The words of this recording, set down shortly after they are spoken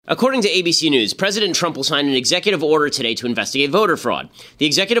According to ABC News, President Trump will sign an executive order today to investigate voter fraud. The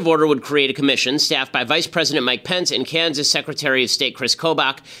executive order would create a commission staffed by Vice President Mike Pence and Kansas Secretary of State Chris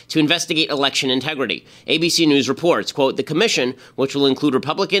Kobach to investigate election integrity. ABC News reports, quote, the commission, which will include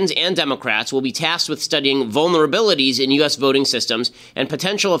Republicans and Democrats, will be tasked with studying vulnerabilities in U.S. voting systems and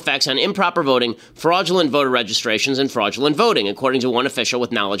potential effects on improper voting, fraudulent voter registrations, and fraudulent voting, according to one official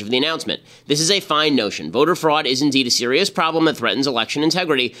with knowledge of the announcement. This is a fine notion. Voter fraud is indeed a serious problem that threatens election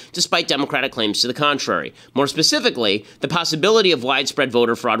integrity, despite Democratic claims to the contrary. More specifically, the possibility of widespread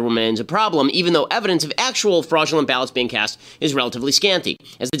voter fraud remains a problem, even though evidence of actual fraudulent ballots being cast is relatively scanty.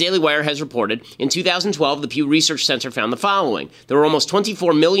 As the Daily Wire has reported, in 2012, the Pew Research Center found the following. There were almost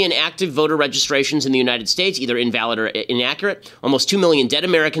 24 million active voter registrations in the United States, either invalid or inaccurate. Almost 2 million dead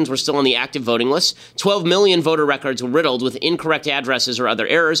Americans were still on the active voting list. 12 million voter records were riddled with incorrect addresses or other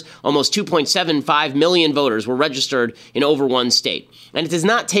errors. Almost 2.75 million voters were registered in over one state. And it does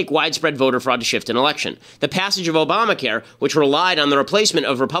not take widespread voter fraud to shift an election. The passage of Obamacare, which relied on the replacement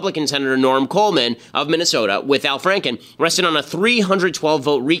of Republican Senator Norm Coleman of Minnesota with Al Franken, rested on a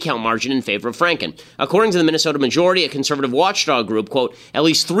 312-vote recount margin in favor of Franken. According to the Minnesota majority, a conservative watchdog group, quote, at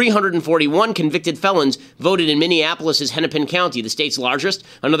least 341 convicted felons voted in Minneapolis' Hennepin County, the state's largest.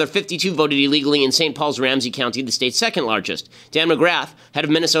 Another 52 voted illegally in St. Paul's Ramsey County, the state's second largest. Dan McGrath, head of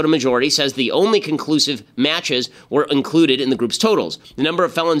Minnesota majority, says the only conclusive matches were included in the group's totals. The number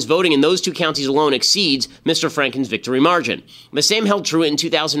of felons voting in those two counties alone exceeds Mr. Franken's victory margin. The same held true in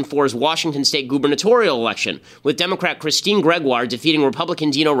 2004's Washington state gubernatorial election, with Democrat Christine Gregoire defeating Republican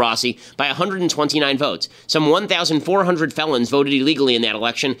Dino Rossi by 129 votes. Some 1,400 felons voted illegally in that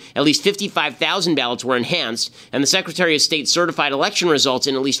election, at least 55,000 ballots were enhanced, and the Secretary of State certified election results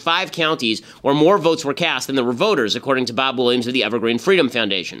in at least 5 counties where more votes were cast than there were voters, according to Bob Williams of the Evergreen Freedom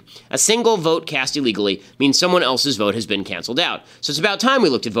Foundation. A single vote cast illegally means someone else's vote has been canceled out. So it's about time we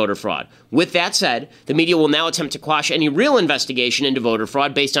looked at voter fraud. With that said, the media will now attempt to quash any real investigation into voter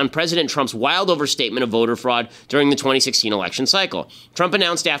fraud based on President Trump's wild overstatement of voter fraud during the 2016 election cycle. Trump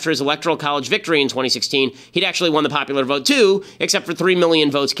announced after his Electoral College victory in 2016 he'd actually won the popular vote too, except for 3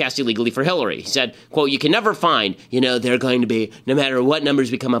 million votes cast illegally for Hillary. He said, quote, you can never find, there are going to be, no matter what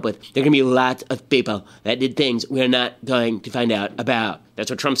numbers we come up with, there are going to be lots of people that did things we're not going to find out about. That's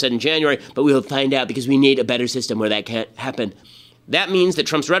what Trump said in January, but we will find out because we need a better system where that can't happen. That means that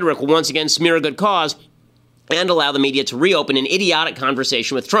Trump's rhetoric will once again smear a good cause and allow the media to reopen an idiotic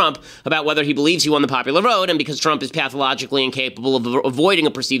conversation with Trump about whether he believes he won the popular vote, and because Trump is pathologically incapable of avoiding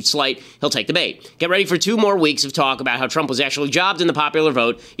a perceived slight, he'll take the bait. Get ready for 2 more weeks of talk about how Trump was actually jobbed in the popular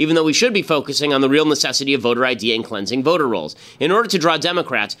vote, even though we should be focusing on the real necessity of voter ID and cleansing voter rolls. In order to draw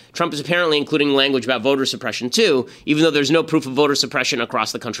Democrats, Trump is apparently including language about voter suppression too, even though there's no proof of voter suppression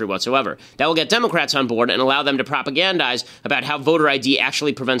across the country whatsoever. That will get Democrats on board and allow them to propagandize about how voter ID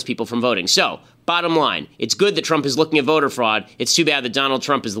actually prevents people from voting. So, bottom line, it's good that Trump is looking at voter fraud. It's too bad that Donald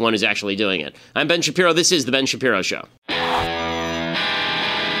Trump is the one who's actually doing it. I'm Ben Shapiro. This is The Ben Shapiro Show.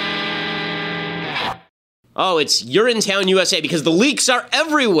 Oh, it's Urinetown, USA, because the leaks are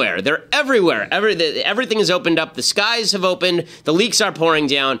everywhere. They're everywhere. Everything has opened up. The skies have opened. The leaks are pouring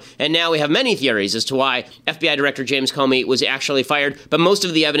down. And now we have many theories as to why FBI Director James Comey was actually fired. But most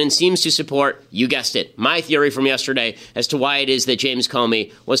of the evidence seems to support, you guessed it, my theory from yesterday as to why it is that James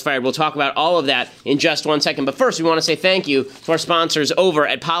Comey was fired. We'll talk about all of that in just 1 second. But first, we want to say thank you to our sponsors over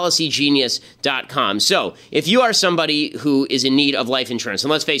at PolicyGenius.com. So if you are somebody who is in need of life insurance,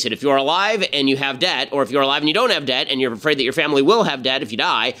 and let's face it, if you're alive and you have debt, or if you're alive and you don't have debt and you're afraid that your family will have debt if you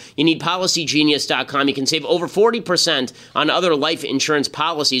die, you need PolicyGenius.com. You can save over 40% on other life insurance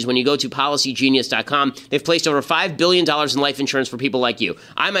policies when you go to PolicyGenius.com. They've placed over $5 billion in life insurance for people like you.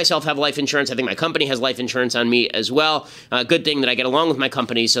 I myself have life insurance. I think my company has life insurance on me as well. Good thing that I get along with my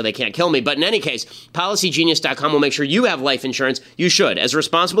company so they can't kill me. But in any case, PolicyGenius.com will make sure you have life insurance. You should. As a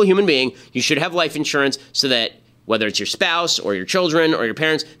responsible human being, you should have life insurance so that whether it's your spouse or your children or your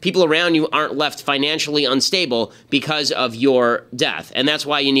parents, people around you aren't left financially unstable because of your death. And that's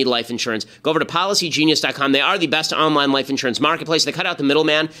why you need life insurance. Go over to PolicyGenius.com. They are the best online life insurance marketplace. They cut out the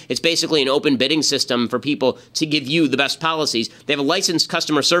middleman. It's basically an open bidding system for people to give you the best policies. They have a licensed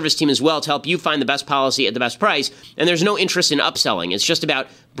customer service team as well to help you find the best policy at the best price. And there's no interest in upselling. It's just about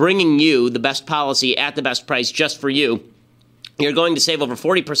bringing you the best policy at the best price just for you. You're going to save over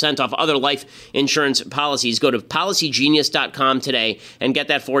 40% off other life insurance policies. Go to PolicyGenius.com today and get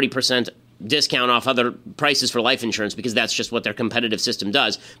that 40% discount off other prices for life insurance because that's just what their competitive system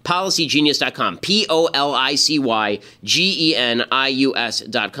does. PolicyGenius.com,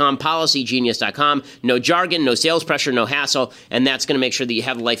 PolicyGenius.com, PolicyGenius.com. No jargon, no sales pressure, no hassle, and that's going to make sure that you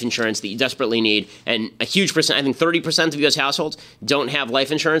have the life insurance that you desperately need. And a huge percent, I think 30% of U.S. households don't have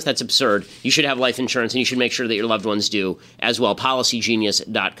life insurance. That's absurd. You should have life insurance, and you should make sure that your loved ones do as well.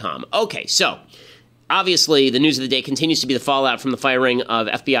 PolicyGenius.com. Okay, so obviously, the news of the day continues to be the fallout from the firing of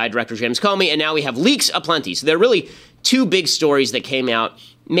FBI Director James Comey, and now we have leaks aplenty. So there are really two big stories that came out,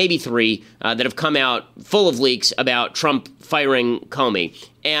 maybe three, that have come out full of leaks about Trump firing Comey.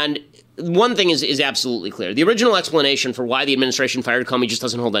 And one thing is absolutely clear. The original explanation for why the administration fired Comey just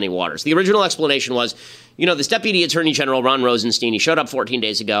doesn't hold any water. So the original explanation was, this Deputy Attorney General, Ron Rosenstein, he showed up 14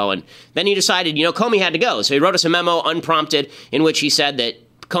 days ago, and then he decided, Comey had to go. So he wrote us a memo unprompted in which he said that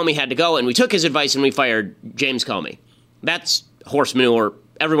Comey had to go, and we took his advice and we fired James Comey. That's horse manure.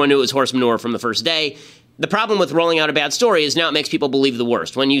 Everyone knew it was horse manure from the first day. The problem with rolling out a bad story is now it makes people believe the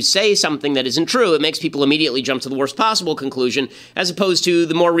worst. When you say something that isn't true, it makes people immediately jump to the worst possible conclusion as opposed to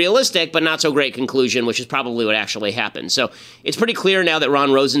the more realistic but not so great conclusion, which is probably what actually happened. So it's pretty clear now that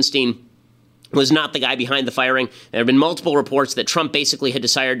Ron Rosenstein was not the guy behind the firing. There have been multiple reports that Trump basically had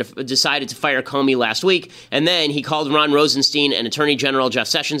decided to fire Comey last week, and then he called Ron Rosenstein and Attorney General Jeff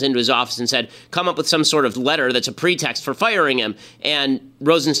Sessions into his office and said, come up with some sort of letter that's a pretext for firing him. And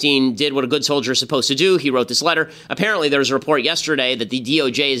Rosenstein did what a good soldier is supposed to do. He wrote this letter. Apparently, there was a report yesterday that the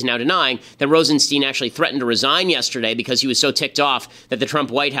DOJ is now denying that Rosenstein actually threatened to resign yesterday because he was so ticked off that the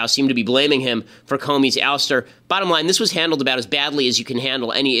Trump White House seemed to be blaming him for Comey's ouster. Bottom line, this was handled about as badly as you can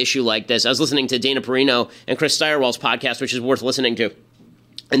handle any issue like this. I was listening to Dana Perino and Chris Steyerwell's podcast, which is worth listening to.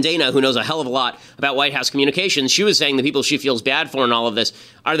 And Dana, who knows a hell of a lot about White House communications, she was saying the people she feels bad for in all of this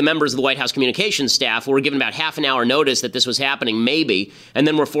are the members of the White House communications staff who were given about half an hour notice that this was happening, maybe, and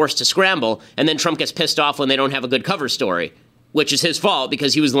then were forced to scramble, and then Trump gets pissed off when they don't have a good cover story, which is his fault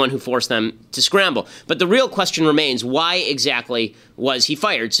because he was the one who forced them to scramble. But the real question remains, why exactly was he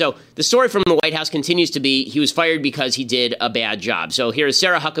fired? So the story from the White House continues to be he was fired because he did a bad job. So here's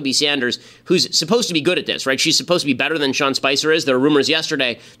Sarah Huckabee Sanders, who's supposed to be good at this, right? She's supposed to be better than Sean Spicer is. There were rumors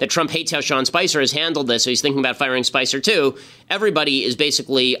yesterday that Trump hates how Sean Spicer has handled this, so he's thinking about firing Spicer too. Everybody is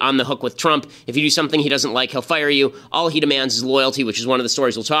basically on the hook with Trump. If you do something he doesn't like, he'll fire you. All he demands is loyalty, which is one of the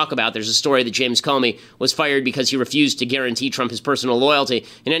stories we'll talk about. There's a story that James Comey was fired because he refused to guarantee Trump his personal loyalty.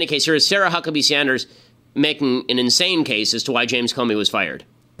 In any case, here is Sarah Huckabee Sanders making an insane case as to why James Comey was fired.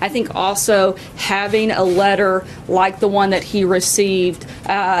 I think also having a letter like the one that he received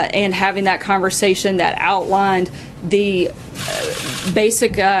and having that conversation that outlined the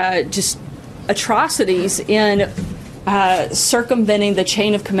basic just atrocities in circumventing the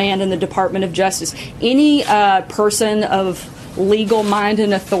chain of command in the Department of Justice. Any person of legal mind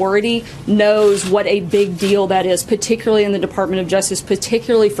and authority knows what a big deal that is, particularly in the Department of Justice,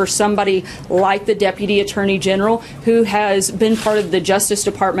 particularly for somebody like the Deputy Attorney General who has been part of the Justice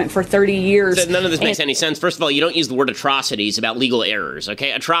Department for 30 years. None of this makes any sense. First of all, you don't use the word atrocities about legal errors,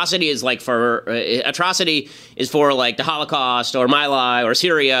 okay? Atrocity is for like the Holocaust or My Lai or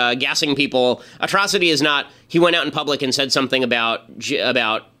Syria, gassing people. Atrocity is not he went out in public and said something about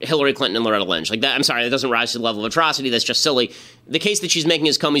Hillary Clinton and Loretta Lynch. Like that, I'm sorry, that doesn't rise to the level of atrocity. That's just silly. The case that she's making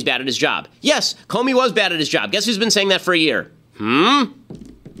is Comey's bad at his job. Yes, Comey was bad at his job. Guess who's been saying that for a year?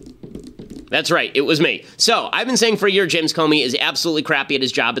 That's right, it was me. So, I've been saying for a year James Comey is absolutely crappy at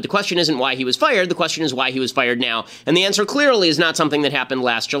his job, but the question isn't why he was fired, the question is why he was fired now. And the answer clearly is not something that happened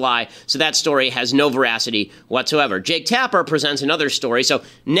last July, so that story has no veracity whatsoever. Jake Tapper presents another story, so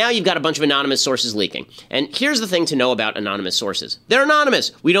now you've got a bunch of anonymous sources leaking. And here's the thing to know about anonymous sources. They're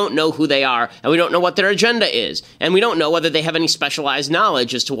anonymous. We don't know who they are, and we don't know what their agenda is. And we don't know whether they have any specialized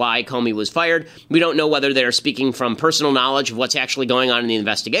knowledge as to why Comey was fired. We don't know whether they're speaking from personal knowledge of what's actually going on in the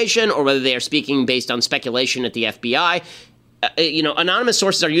investigation, or whether they are speaking based on speculation at the FBI. Anonymous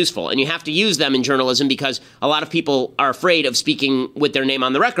sources are useful, and you have to use them in journalism because a lot of people are afraid of speaking with their name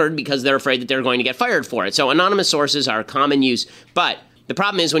on the record because they're afraid that they're going to get fired for it. So anonymous sources are common use, but the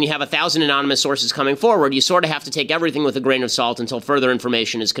problem is when you have 1,000 anonymous sources coming forward, you sort of have to take everything with a grain of salt until further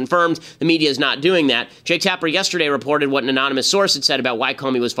information is confirmed. The media is not doing that. Jake Tapper yesterday reported what an anonymous source had said about why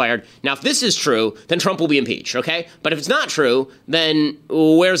Comey was fired. Now, if this is true, then Trump will be impeached, okay? But if it's not true, then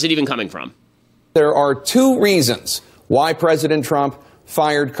where's it even coming from? There are two reasons why President Trump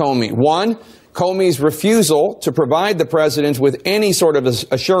fired Comey. One, Comey's refusal to provide the president with any sort of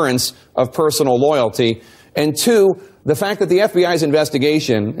assurance of personal loyalty. And two, the fact that the FBI's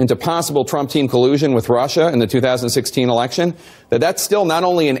investigation into possible Trump team collusion with Russia in the 2016 election, that's still not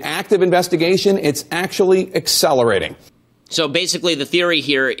only an active investigation, it's actually accelerating. So basically, the theory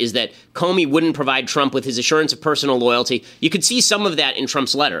here is that Comey wouldn't provide Trump with his assurance of personal loyalty. You could see some of that in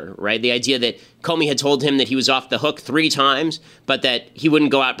Trump's letter, right? The idea that Comey had told him that he was off the hook 3 times, but that he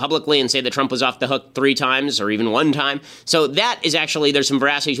wouldn't go out publicly and say that Trump was off the hook 3 times or even 1 time. So that is actually, there's some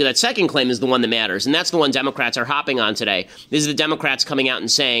veracity to that. Second claim is the one that matters, and that's the one Democrats are hopping on today. This is the Democrats coming out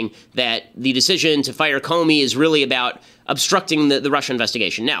and saying that the decision to fire Comey is really about obstructing the Russia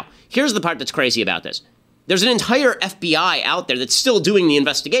investigation. Now, here's the part that's crazy about this. There's an entire FBI out there that's still doing the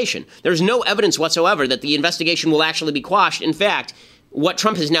investigation. There's no evidence whatsoever that the investigation will actually be quashed. In fact, what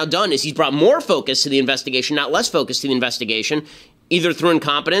Trump has now done is he's brought more focus to the investigation, not less focus to the investigation, either through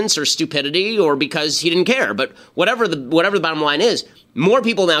incompetence or stupidity or because he didn't care. But whatever the bottom line is, more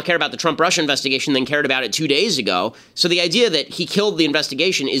people now care about the Trump-Russia investigation than cared about it 2 days ago. So the idea that he killed the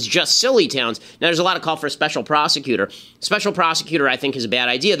investigation is just silly towns. Now, there's a lot of call for a special prosecutor. Special prosecutor, I think, is a bad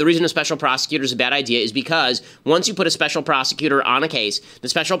idea. The reason a special prosecutor is a bad idea is because once you put a special prosecutor on a case, the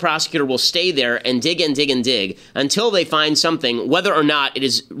special prosecutor will stay there and dig and dig and dig until they find something, whether or not it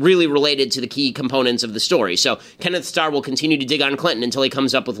is really related to the key components of the story. So Kenneth Starr will continue to dig on Clinton until he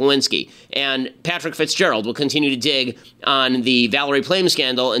comes up with Lewinsky. And Patrick Fitzgerald will continue to dig on the Valerie Plame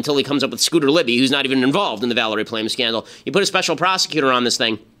scandal until he comes up with Scooter Libby, who's not even involved in the Valerie Plame scandal. You put a special prosecutor on this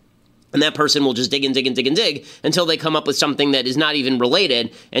thing, and that person will just dig and dig and dig and dig until they come up with something that is not even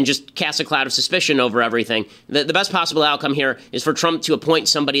related and just cast a cloud of suspicion over everything. The best possible outcome here is for Trump to appoint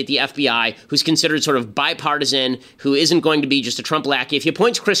somebody at the FBI who's considered sort of bipartisan, who isn't going to be just a Trump lackey. If he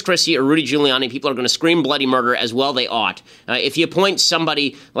appoints Chris Christie or Rudy Giuliani, people are going to scream bloody murder, as well they ought. If he appoints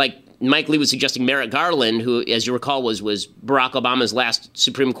somebody like Mike Lee was suggesting Merrick Garland, who, as you recall, was Barack Obama's last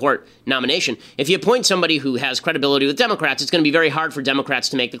Supreme Court nomination. If you appoint somebody who has credibility with Democrats, it's going to be very hard for Democrats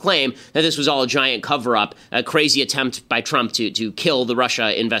to make the claim that this was all a giant cover-up, a crazy attempt by Trump to kill the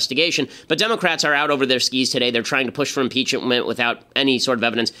Russia investigation. But Democrats are out over their skis today. They're trying to push for impeachment without any sort of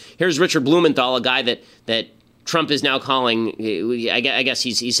evidence. Here's Richard Blumenthal, a guy that Trump is now calling, I guess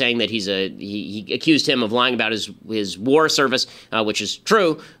he's saying that he accused him of lying about his war service, which is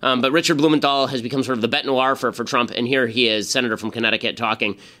true. But Richard Blumenthal has become sort of the bête noire for Trump. And here he is, senator from Connecticut,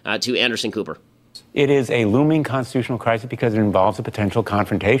 talking to Anderson Cooper. It is a looming constitutional crisis because it involves a potential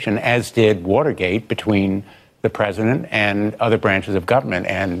confrontation, as did Watergate, between the president and other branches of government.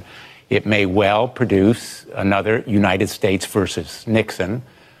 And it may well produce another United States versus Nixon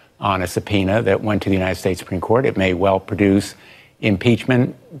on a subpoena that went to the United States Supreme Court. It may well produce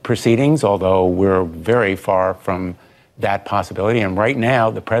impeachment proceedings, although we're very far from that possibility. And right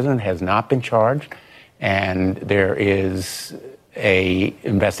now, the president has not been charged, and there is an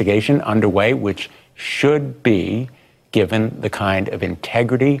investigation underway which should be given the kind of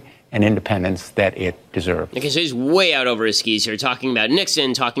integrity and independence that it deserved. Okay, so he's way out over his skis here, talking about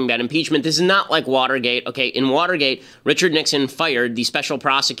Nixon, talking about impeachment. This is not like Watergate. Okay, in Watergate, Richard Nixon fired the special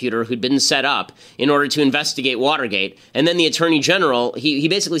prosecutor who'd been set up in order to investigate Watergate. And then the attorney general, he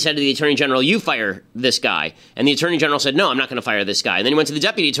basically said to the attorney general, you fire this guy. And the attorney general said, no, I'm not going to fire this guy. And then he went to the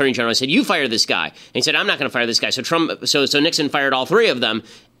deputy attorney general and said, you fire this guy. And he said, I'm not going to fire this guy. So Nixon fired all 3 of them.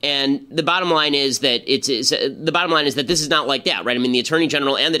 And the bottom line is that this is not like that, right? I mean, the attorney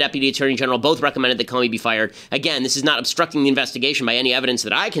general and the deputy attorney general both recommended that Comey be fired. Again, this is not obstructing the investigation by any evidence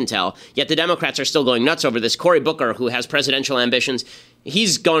that I can tell. Yet the Democrats are still going nuts over this. Cory Booker, who has presidential ambitions,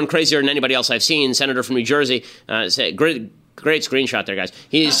 he's going crazier than anybody else I've seen. Senator from New Jersey, great screenshot there, guys.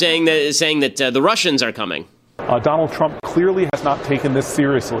 He's saying that the Russians are coming. Donald Trump clearly has not taken this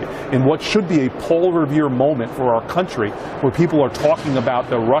seriously in what should be a Paul Revere moment for our country, where people are talking about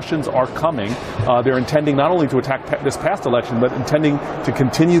the Russians are coming. They're intending not only to attack this past election, but intending to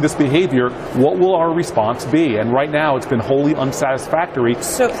continue this behavior. What will our response be? And right now, it's been wholly unsatisfactory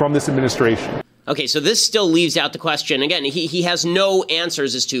from this administration. Okay, so this still leaves out the question. Again, he has no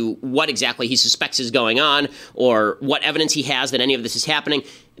answers as to what exactly he suspects is going on or what evidence he has that any of this is happening.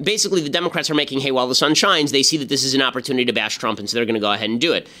 Basically, the Democrats are making hay while the sun shines. They see that this is an opportunity to bash Trump, and so they're going to go ahead and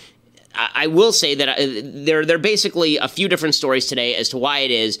do it. I will say that there are basically a few different stories today as to why it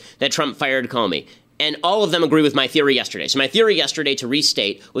is that Trump fired Comey. And all of them agree with my theory yesterday. So my theory yesterday, to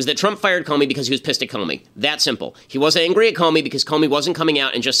restate, was that Trump fired Comey because he was pissed at Comey. That simple. He was angry at Comey because Comey wasn't coming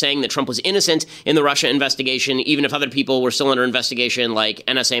out and just saying that Trump was innocent in the Russia investigation, even if other people were still under investigation, like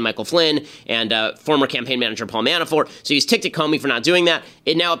NSA Michael Flynn and former campaign manager Paul Manafort. So he's ticked at Comey for not doing that.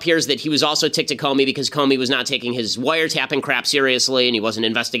 It now appears that he was also ticked at Comey because Comey was not taking his wiretapping crap seriously and he wasn't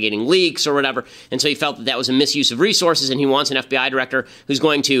investigating leaks or whatever. And so he felt that that was a misuse of resources, and he wants an FBI director who's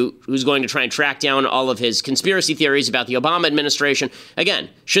going to try and track down all of his conspiracy theories about the Obama administration. Again,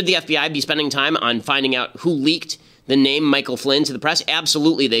 should the FBI be spending time on finding out who leaked the name Michael Flynn to the press?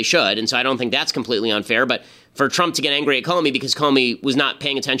 Absolutely they should, and so I don't think that's completely unfair. But for Trump to get angry at Comey because Comey was not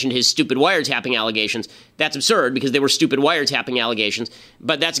paying attention to his stupid wiretapping allegations. That's absurd because they were stupid wiretapping allegations.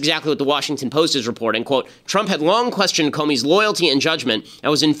 But that's exactly what the Washington Post is reporting. Quote, Trump had long questioned Comey's loyalty and judgment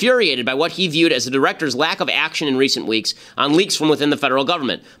and was infuriated by what he viewed as the director's lack of action in recent weeks on leaks from within the federal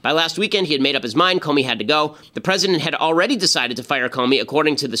government. By last weekend, he had made up his mind Comey had to go. The president had already decided to fire Comey,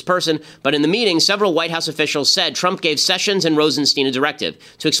 according to this person, but in the meeting, several White House officials said Trump gave Sessions and Rosenstein a directive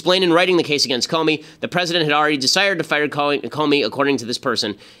to explain in writing the case against Comey. The president had already decided to fire Comey, according to this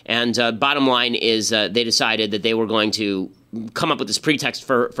person. And bottom line is they decided that they were going to come up with this pretext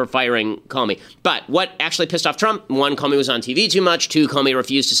for firing Comey. But what actually pissed off Trump? 1, Comey was on TV too much. 2, Comey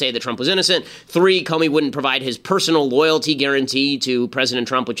refused to say that Trump was innocent. 3, Comey wouldn't provide his personal loyalty guarantee to President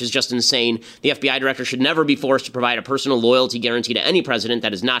Trump, which is just insane. The FBI director should never be forced to provide a personal loyalty guarantee to any president.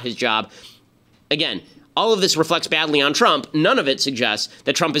 That is not his job. Again, all of this reflects badly on Trump. None of it suggests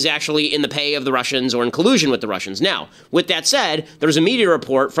that Trump is actually in the pay of the Russians or in collusion with the Russians. Now, with that said, there's a media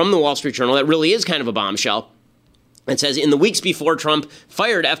report from the Wall Street Journal that really is kind of a bombshell. It says, in the weeks before Trump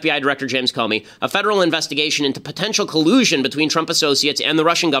fired FBI Director James Comey, a federal investigation into potential collusion between Trump associates and the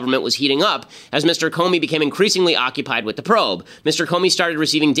Russian government was heating up as Mr. Comey became increasingly occupied with the probe. Mr. Comey started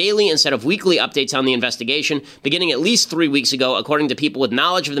receiving daily instead of weekly updates on the investigation, beginning at least 3 weeks ago, according to people with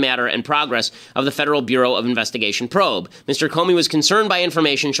knowledge of the matter and progress of the Federal Bureau of Investigation probe. Mr. Comey was concerned by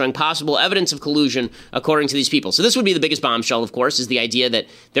information showing possible evidence of collusion, according to these people. So this would be the biggest bombshell, of course, is the idea that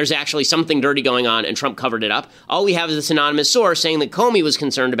there's actually something dirty going on and Trump covered it up. All we have is this anonymous source saying that Comey was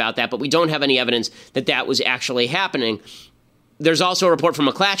concerned about that, but we don't have any evidence that that was actually happening. There's also a report from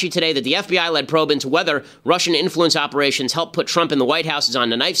McClatchy today that the FBI-led probe into whether Russian influence operations helped put Trump in the White House is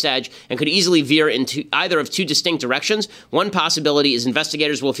on a knife's edge and could easily veer into either of 2 distinct directions. One possibility is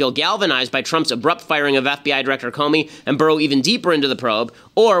investigators will feel galvanized by Trump's abrupt firing of FBI Director Comey and burrow even deeper into the probe,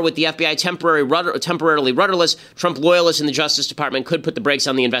 or with the FBI temporarily rudderless, Trump loyalists in the Justice Department could put the brakes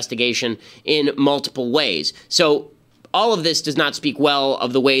on the investigation in multiple ways. So all of this does not speak well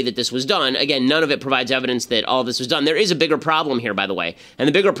of the way that this was done. Again, none of it provides evidence that all of this was done. There is a bigger problem here, by the way. And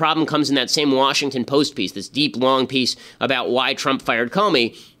the bigger problem comes in that same Washington Post piece, this deep, long piece about why Trump fired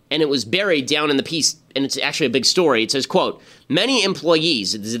Comey. And it was buried down in the piece, and it's actually a big story. It says, quote, many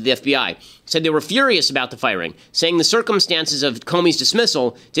employees of the FBI said they were furious about the firing, saying the circumstances of Comey's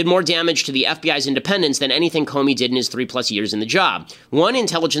dismissal did more damage to the FBI's independence than anything Comey did in his 3+ years in the job. One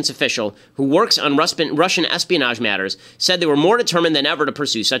intelligence official who works on Russian espionage matters said they were more determined than ever to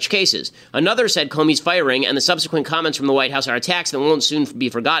pursue such cases. Another said Comey's firing and the subsequent comments from the White House are attacks that won't soon be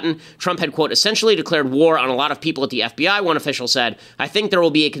forgotten. Trump had, quote, essentially declared war on a lot of people at the FBI, one official said. I think there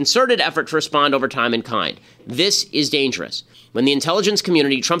will be a concerted effort to respond over time in kind. This is dangerous. When the intelligence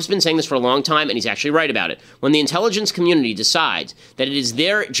community, Trump's been saying this for a long time, and he's actually right about it. When the intelligence community decides that it is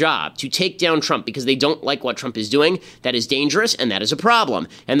their job to take down Trump because they don't like what Trump is doing, that is dangerous, and that is a problem.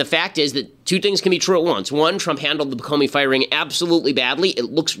 And the fact is that 2 things can be true at once. 1, Trump handled the Comey firing absolutely badly. It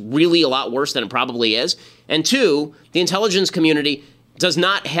looks really a lot worse than it probably is. And 2, the intelligence community does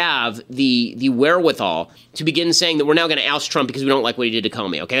not have the wherewithal to begin saying that we're now going to oust Trump because we don't like what he did to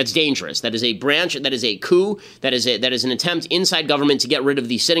Comey. Okay, that's dangerous. That is a branch, that is a coup, that is an attempt inside government to get rid of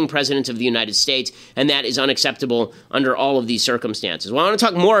the sitting president of the United States, and that is unacceptable under all of these circumstances. Well, I want to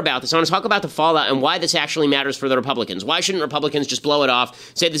talk more about this. I want to talk about the fallout and why this actually matters for the Republicans. Why shouldn't Republicans just blow it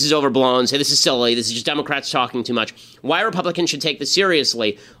off, say this is overblown, say this is silly, this is just Democrats talking too much? Why Republicans should take this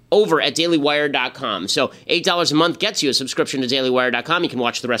seriously over at dailywire.com. So $8 a month gets you a subscription to dailywire.com. You can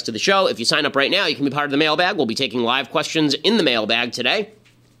watch the rest of the show. If you sign up right now, you can be part of the mailbag. We'll be taking live questions in the mailbag today.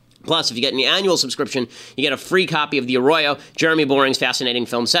 Plus, if you get an annual subscription, you get a free copy of The Arroyo, Jeremy Boring's fascinating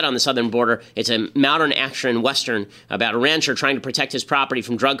film set on the southern border. It's a modern action western about a rancher trying to protect his property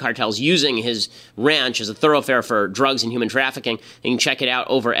from drug cartels using his ranch as a thoroughfare for drugs and human trafficking. And you can check it out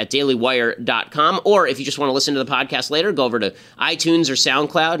over at dailywire.com. Or if you just want to listen to the podcast later, go over to iTunes or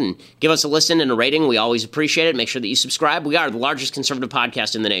SoundCloud and give us a listen and a rating. We always appreciate it. Make sure that you subscribe. We are the largest conservative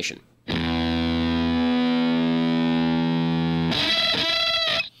podcast in the nation.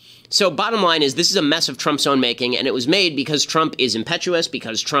 So bottom line is this is a mess of Trump's own making, and it was made because Trump is impetuous,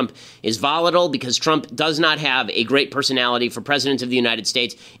 because Trump is volatile, because Trump does not have a great personality for president of the United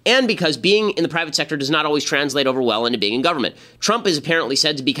States, and because being in the private sector does not always translate over well into being in government. Trump is apparently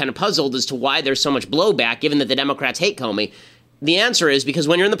said to be kind of puzzled as to why there's so much blowback, given that the Democrats hate Comey. The answer is because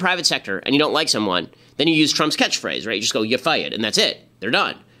when you're in the private sector and you don't like someone, then you use Trump's catchphrase, right? You just go, you're fired, and that's it. They're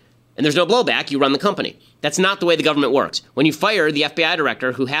done. And there's no blowback, you run the company. That's not the way the government works. When you fire the FBI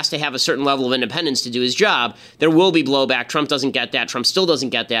director, who has to have a certain level of independence to do his job, there will be blowback. Trump doesn't get that. Trump still doesn't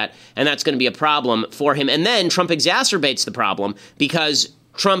get that. And that's going to be a problem for him. And then Trump exacerbates the problem because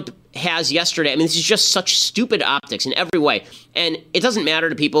Trump has yesterday. I mean, this is just such stupid optics in every way. And it doesn't matter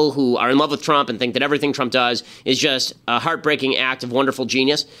to people who are in love with Trump and think that everything Trump does is just a heartbreaking act of wonderful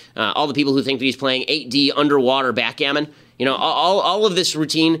genius. All the people who think that he's playing 8D underwater backgammon. You know, all of this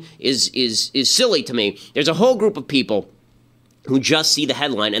routine is silly to me. There's a whole group of people who just see the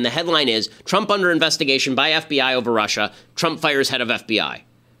headline, and the headline is Trump under investigation by FBI over Russia. Trump fires head of FBI.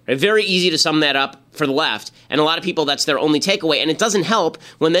 Right? Very easy to sum that up for the left, and a lot of people, that's their only takeaway. And it doesn't help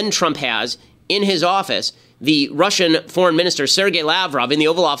when then Trump has in his office the Russian foreign minister Sergei Lavrov in the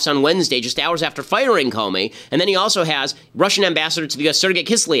Oval Office on Wednesday, just hours after firing Comey. And then he also has Russian ambassador to the U.S. Sergei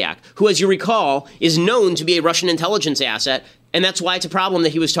Kislyak, who, as you recall, is known to be a Russian intelligence asset. And that's why it's a problem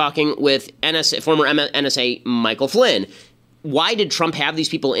that he was talking with former NSA Michael Flynn. Why did Trump have these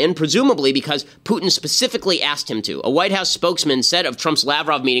people in? Presumably because Putin specifically asked him to. A White House spokesman said of Trump's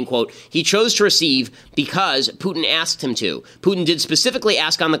Lavrov meeting, quote, he chose to receive because Putin asked him to. Putin did specifically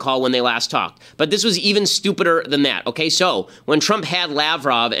ask on the call when they last talked. But this was even stupider than that. Okay, so when Trump had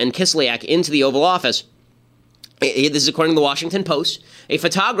Lavrov and Kislyak into the Oval Office, this is according to the Washington Post, a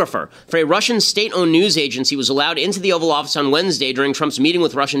photographer for a Russian state-owned news agency was allowed into the Oval Office on Wednesday during Trump's meeting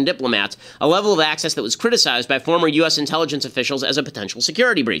with Russian diplomats, a level of access that was criticized by former U.S. intelligence officials as a potential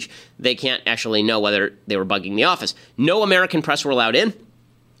security breach. They can't actually know whether they were bugging the office. No American press were allowed in.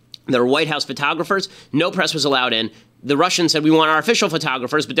 There were White House photographers. No press was allowed in. The Russians said, we want our official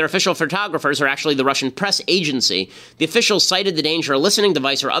photographers, but their official photographers are actually the Russian press agency. The officials cited the danger a listening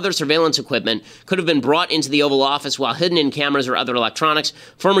device or other surveillance equipment could have been brought into the Oval Office while hidden in cameras or other electronics.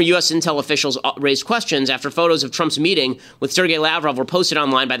 Former U.S. intel officials raised questions after photos of Trump's meeting with Sergei Lavrov were posted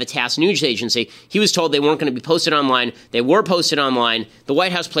online by the TASS news agency. He was told they weren't going to be posted online. They were posted online. The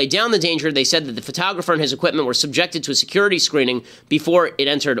White House played down the danger. They said that the photographer and his equipment were subjected to a security screening before it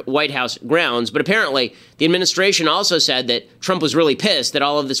entered White House grounds. But apparently, the administration also said that Trump was really pissed that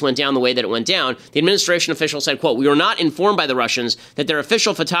all of this went down the way that it went down. The administration official said, quote, we were not informed by the Russians that their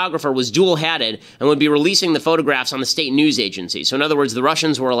official photographer was dual-hatted and would be releasing the photographs on the state news agency. So in other words, the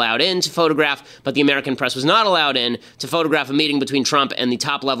Russians were allowed in to photograph, but the American press was not allowed in to photograph a meeting between Trump and the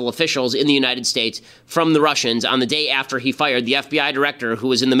top-level officials in the United States from the Russians on the day after he fired the FBI director who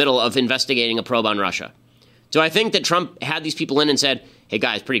was in the middle of investigating a probe on Russia. Do I think that Trump had these people in and said, hey,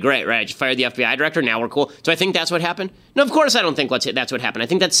 guys, pretty great, right? I just fired the FBI director. Now we're cool. Do I think that's what happened? No, of course I don't think that's what happened. I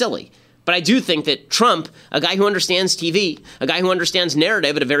think that's silly. But I do think that Trump, a guy who understands TV, a guy who understands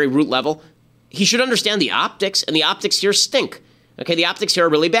narrative at a very root level, he should understand the optics, and the optics here stink. Okay, the optics here are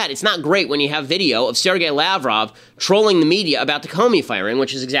really bad. It's not great when you have video of Sergei Lavrov trolling the media about the Comey firing,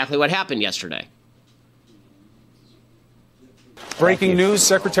 which is exactly what happened yesterday. Breaking news,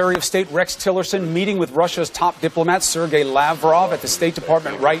 Secretary of State Rex Tillerson meeting with Russia's top diplomat Sergei Lavrov at the State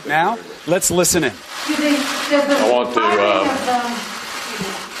Department right now. Let's listen in. I want to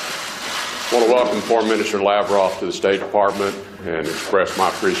welcome Foreign Minister Lavrov to the State Department and express my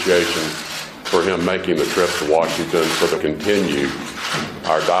appreciation for him making the trip to Washington so to continue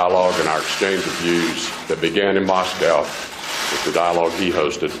our dialogue and our exchange of views that began in Moscow with the dialogue he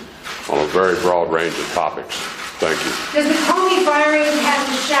hosted on a very broad range of topics. Thank you. Does the Comey firing cast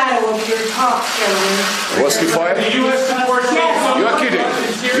a shadow over your talks, gentlemen? What's the fire? The U.S. supports yes. You're kidding.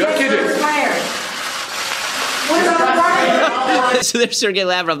 You're kidding. What about the So there's Sergei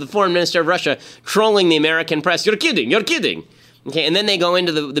Lavrov, the foreign minister of Russia, trolling the American press. You're kidding. You're kidding. Okay, and then they go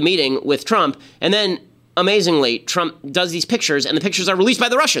into the meeting with Trump, and then amazingly, Trump does these pictures, and the pictures are released by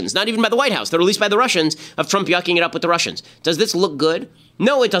the Russians, not even by the White House. They're released by the Russians of Trump yucking it up with the Russians. Does this look good?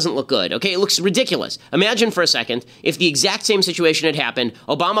 No, it doesn't look good. Okay, it looks ridiculous. Imagine for a second if the exact same situation had happened.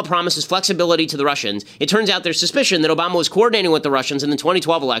 Obama promises flexibility to the Russians. It turns out there's suspicion that Obama was coordinating with the Russians in the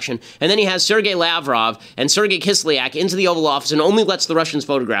 2012 election, and then he has Sergei Lavrov and Sergei Kislyak into the Oval Office and only lets the Russians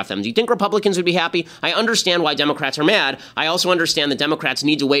photograph them. Do you think Republicans would be happy? I understand why Democrats are mad. I also understand that Democrats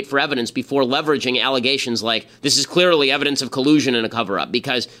need to wait for evidence before leveraging allegations like this is clearly evidence of collusion and a cover-up,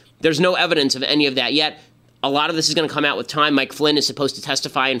 because there's no evidence of any of that yet. A lot of this is going to come out with time. Mike Flynn is supposed to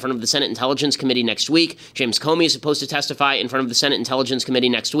testify in front of the Senate Intelligence Committee next week. James Comey is supposed to testify in front of the Senate Intelligence Committee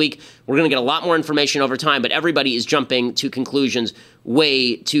next week. We're going to get a lot more information over time, but everybody is jumping to conclusions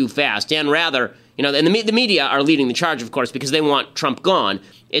way too fast. Dan Rather, and the media are leading the charge, of course, because they want Trump gone.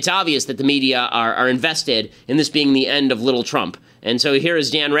 It's obvious that the media are invested in this being the end of little Trump. And so here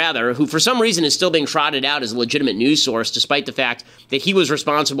is Dan Rather, who for some reason is still being trotted out as a legitimate news source, despite the fact that he was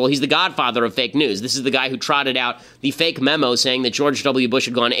responsible. He's the godfather of fake news. This is the guy who trotted out the fake memo saying that George W. Bush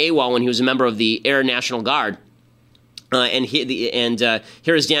had gone AWOL when he was a member of the Air National Guard. And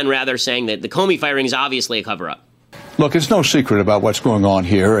here is Dan Rather saying that the Comey firing is obviously a cover-up. Look, it's no secret about what's going on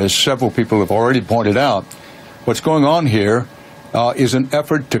here. As several people have already pointed out, what's going on here is an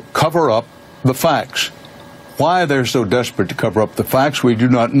effort to cover up the facts. Why they're so desperate to cover up the facts, we do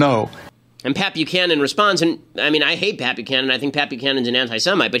not know. And Pat Buchanan responds, and I mean, I hate Pat Buchanan. I think Pat Buchanan's an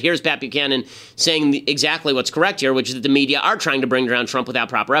anti-Semite. But here's Pat Buchanan saying exactly what's correct here, which is that the media are trying to bring down Trump without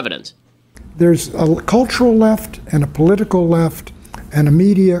proper evidence. There's a cultural left and a political left and a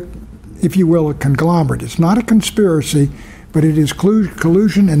media, if you will, a conglomerate. It's not a conspiracy, but it is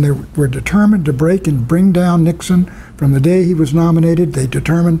collusion, and they were determined to break and bring down Nixon from the day he was nominated. They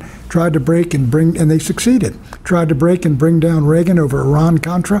tried to break and they succeeded. Tried to break and bring down Reagan over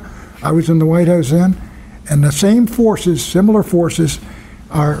Iran-Contra. I was in the White House then, and the same forces, similar forces,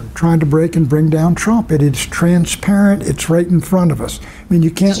 are trying to break and bring down Trump. It is transparent. It's right in front of us. I mean, you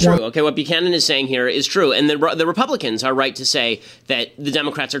can't... It's true. Okay, what Buchanan is saying here is true. And the Republicans are right to say that the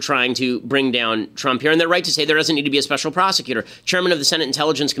Democrats are trying to bring down Trump here. And they're right to say there doesn't need to be a special prosecutor. Chairman of the Senate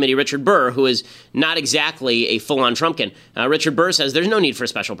Intelligence Committee, Richard Burr, who is not exactly a full-on Trumpkin, Richard Burr says there's no need for a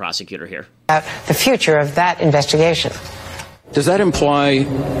special prosecutor here. The future of that investigation. Does that imply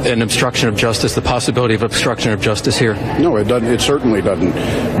an obstruction of justice, the possibility of obstruction of justice here? No, it doesn't. It certainly doesn't.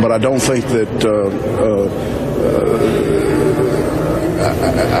 But I don't think that.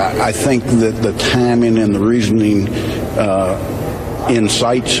 I think that the timing and the reasoning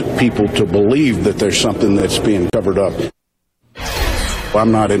incites people to believe that there's something that's being covered up.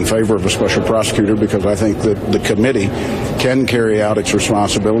 I'm not in favor of a special prosecutor because I think that the committee can carry out its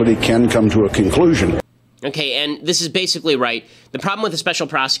responsibility, can come to a conclusion. Okay, and this is basically right. The problem with a special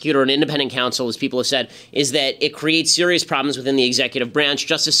prosecutor and independent counsel, as people have said, is that it creates serious problems within the executive branch.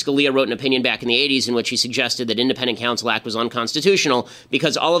 Justice Scalia wrote an opinion back in the 80s in which he suggested that Independent Counsel Act was unconstitutional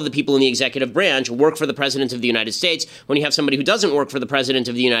because all of the people in the executive branch work for the President of the United States. When you have somebody who doesn't work for the President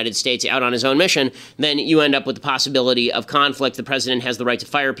of the United States out on his own mission, then you end up with the possibility of conflict. The President has the right to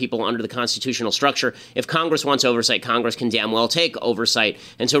fire people under the constitutional structure. If Congress wants oversight, Congress can damn well take oversight.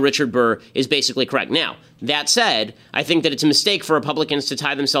 And so Richard Burr is basically correct. Now, that said, I think that it's a mistake for Republicans to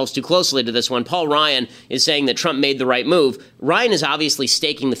tie themselves too closely to this one. Paul Ryan is saying that Trump made the right move. Ryan is obviously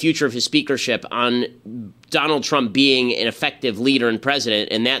staking the future of his speakership on Donald Trump being an effective leader and president,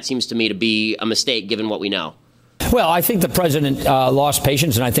 and that seems to me to be a mistake given what we know. Well, I think the president lost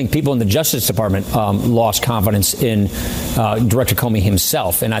patience, and I think people in the Justice Department lost confidence in Director Comey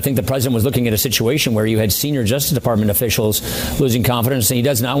himself. And I think the president was looking at a situation where you had senior Justice Department officials losing confidence, and he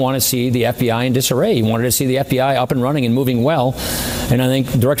does not want to see the FBI in disarray. He wanted to see the FBI up and running and moving well. And I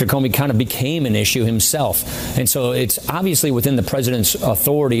think Director Comey kind of became an issue himself. And so it's obviously within the president's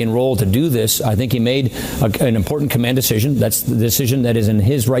authority and role to do this. I think he made an important command decision. That's the decision that is in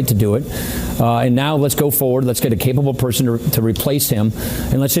his right to do it. And now let's go forward. Let's get a capable person to replace him,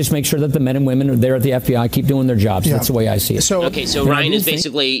 and let's just make sure that the men and women there at the FBI keep doing their jobs. Yeah. That's the way I see it. So Ryan is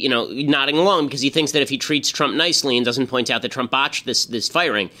basically, nodding along because he thinks that if he treats Trump nicely and doesn't point out that Trump botched this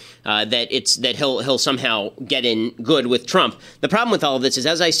firing, that he'll somehow get in good with Trump. The problem with all of this is,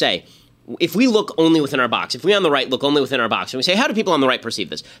 as I say, if we look only within our box, if we on the right look only within our box, and we say, how do people on the right perceive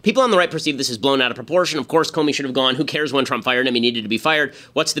this? People on the right perceive this as blown out of proportion. Of course, Comey should have gone. Who cares when Trump fired him? He needed to be fired.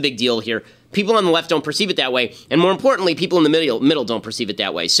 What's the big deal here? People on the left don't perceive it that way. And more importantly, people in the middle don't perceive it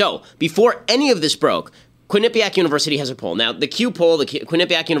that way. So before any of this broke, Quinnipiac University has a poll. Now, the Q poll, the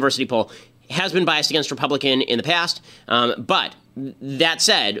Quinnipiac University poll, has been biased against Republican in the past, but that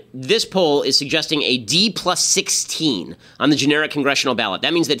said, this poll is suggesting a D+16 on the generic congressional ballot.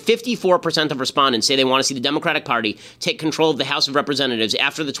 That means that 54% of respondents say they want to see the Democratic Party take control of the House of Representatives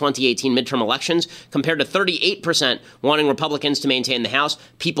after the 2018 midterm elections, compared to 38% wanting Republicans to maintain the House.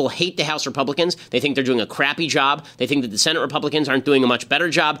 People hate the House Republicans. They think they're doing a crappy job. They think that the Senate Republicans aren't doing a much better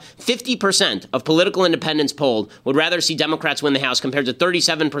job. 50% of political independents polled would rather see Democrats win the House, compared to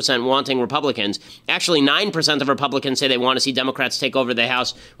 37% wanting Republicans. Actually, 9% of Republicans say they want to see Democrats take over the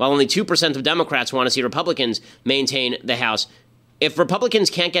House, while only 2% of Democrats want to see Republicans maintain the House. If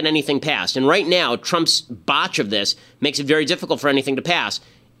Republicans can't get anything passed, and right now Trump's botch of this makes it very difficult for anything to pass,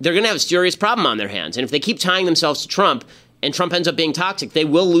 they're going to have a serious problem on their hands. And if they keep tying themselves to Trump, and Trump ends up being toxic, they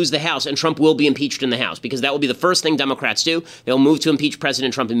will lose the House, and Trump will be impeached in the House, because that will be the first thing Democrats do. They'll move to impeach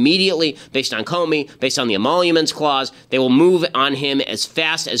President Trump immediately, based on Comey, based on the emoluments clause. They will move on him as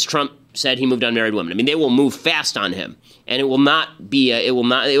fast as Trump said he moved on married women. I mean, they will move fast on him. And it will not be,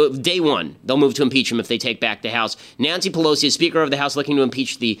 day one, they'll move to impeach him if they take back the House. Nancy Pelosi, as Speaker of the House, looking to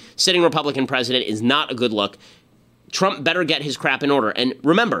impeach the sitting Republican president is not a good look. Trump better get his crap in order. And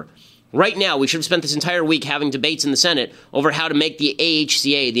remember, right now, we should have spent this entire week having debates in the Senate over how to make the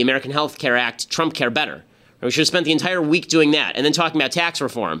AHCA, the American Health Care Act, Trump care better. We should have spent the entire week doing that and then talking about tax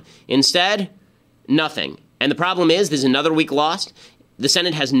reform. Instead, nothing. And the problem is, there's another week lost. The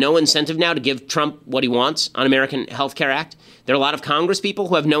Senate has no incentive now to give Trump what he wants on American Health Care Act. There are a lot of Congress people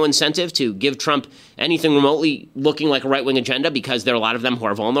who have no incentive to give Trump anything remotely looking like a right-wing agenda because there are a lot of them who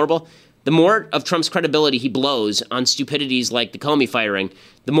are vulnerable. The more of Trump's credibility he blows on stupidities like the Comey firing,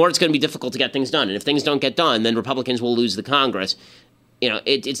 the more it's going to be difficult to get things done. And if things don't get done, then Republicans will lose the Congress.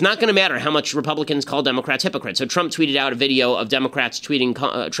 It's not going to matter how much Republicans call Democrats hypocrites. So Trump tweeted out a video of Democrats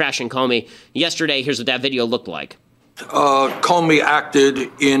trashing Comey yesterday. Here's what that video looked like. Comey acted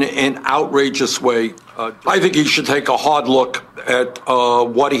in an outrageous way. I think he should take a hard look at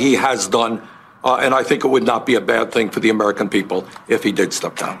what he has done. And I think it would not be a bad thing for the American people if he did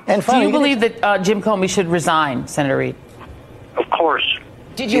step down. And do you believe that Jim Comey should resign, Senator Reid? Of course.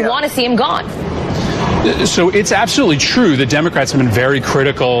 Did you want to see him gone? So it's absolutely true that Democrats have been very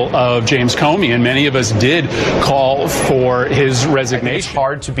critical of James Comey, and many of us did call for his resignation. It's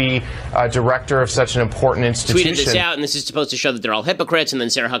hard to be a director of such an important institution. Tweeted this out, and this is supposed to show that they're all hypocrites, and then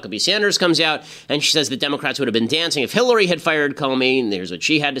Sarah Huckabee Sanders comes out, and she says that Democrats would have been dancing if Hillary had fired Comey, and here's what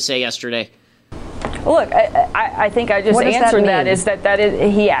she had to say yesterday. Look, I think I just answered that. Is that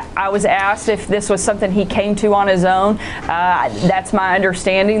I was asked if this was something he came to on his own. That's my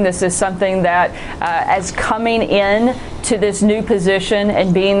understanding. This is something that, as coming in to this new position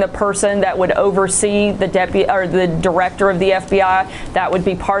and being the person that would oversee the the director of the FBI, that would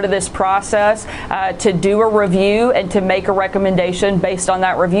be part of this process to do a review and to make a recommendation based on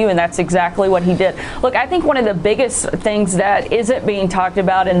that review, and that's exactly what he did. Look, I think one of the biggest things that isn't being talked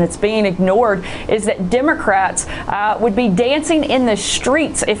about and that's being ignored is that Democrats would be dancing in the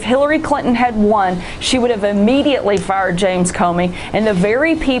streets. If Hillary Clinton had won, she would have immediately fired James Comey. And the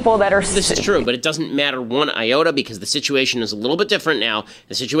very people that are... This is true, but it doesn't matter one iota because the situation is a little bit different now.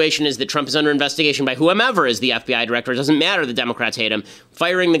 The situation is that Trump is under investigation by whomever is the FBI director. It doesn't matter the Democrats hate him.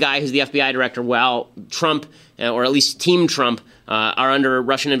 Firing the guy who's the FBI director while Trump, or at least Team Trump, are under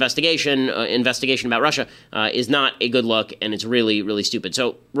Russian investigation about Russia, is not a good look, and it's really, really stupid.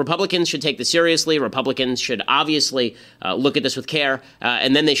 So Republicans should take this seriously. Republicans should obviously look at this with care,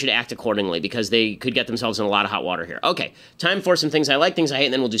 and then they should act accordingly because they could get themselves in a lot of hot water here. Okay, time for some things I like, things I hate,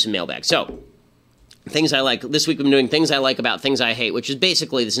 and then we'll do some mailbag. So, things I like. This week we've been doing things I like about things I hate, which is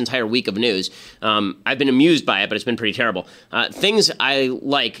basically this entire week of news. I've been amused by it, but it's been pretty terrible. Things I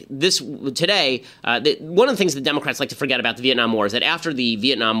like today, one of the things the Democrats like to forget about the Vietnam War is that after the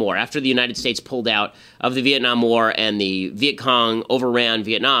Vietnam War, after the United States pulled out of the Vietnam War and the Viet Cong overran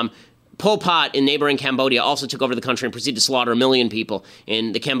Vietnam, Pol Pot in neighboring Cambodia also took over the country and proceeded to slaughter 1 million people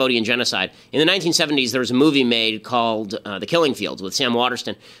in the Cambodian genocide. In the 1970s, there was a movie made called The Killing Fields with Sam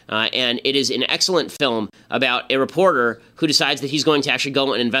Waterston, and it is an excellent film about a reporter who decides that he's going to actually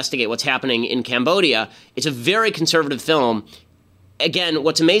go and investigate what's happening in Cambodia. It's a very conservative film. Again,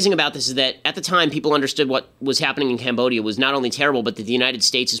 what's amazing about this is that at the time, people understood what was happening in Cambodia was not only terrible, but that the United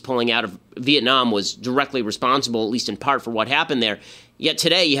States' pulling out of Vietnam was directly responsible, at least in part, for what happened there. Yet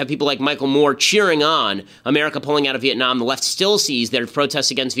today, you have people like Michael Moore cheering on America pulling out of Vietnam. The left still sees their protests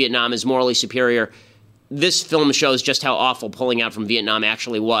against Vietnam as morally superior. This film shows just how awful pulling out from Vietnam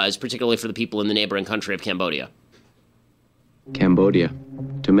actually was, particularly for the people in the neighboring country of Cambodia. Cambodia.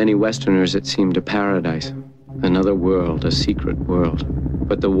 To many Westerners, it seemed a paradise. Another world, a secret world.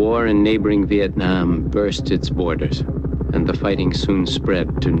 But the war in neighboring Vietnam burst its borders, and the fighting soon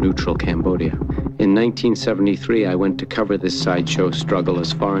spread to neutral Cambodia. In 1973, I went to cover this sideshow struggle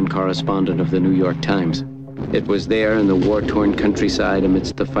as foreign correspondent of the New York Times. It was there in the war-torn countryside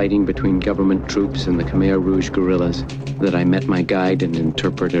amidst the fighting between government troops and the Khmer Rouge guerrillas that I met my guide and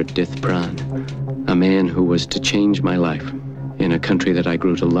interpreter Dith Pran, a man who was to change my life in a country that I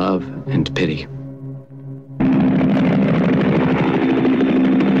grew to love and pity.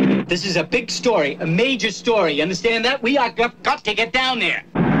 This is a big story, a major story. You understand that? We are got to get down there.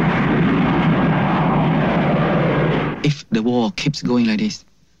 If the war keeps going like this,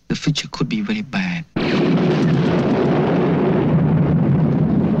 the future could be very bad.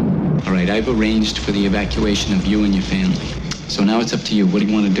 All right, I've arranged for the evacuation of you and your family. So now it's up to you. What do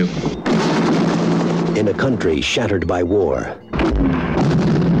you want to do? In a country shattered by war.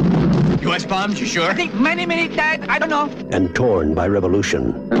 U.S. bombs, you sure? I think many died. I don't know. And torn by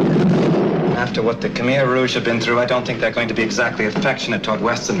revolution. After what the Khmer Rouge have been through, I don't think they're going to be exactly affectionate toward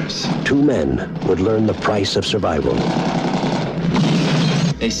Westerners. Two men would learn the price of survival.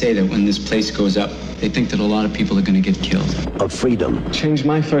 They say that when this place goes up, they think that a lot of people are going to get killed. Of freedom. Change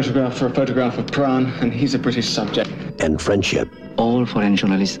my photograph for a photograph of Pran, and he's a British subject. And friendship. All foreign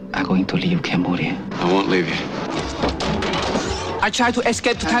journalists are going to leave Cambodia. I won't leave you. I try to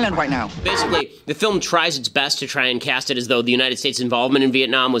escape to Thailand right now. Basically, the film tries its best to try and cast it as though the United States' involvement in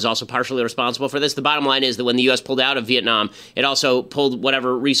Vietnam was also partially responsible for this. The bottom line is that when the U.S. pulled out of Vietnam, it also pulled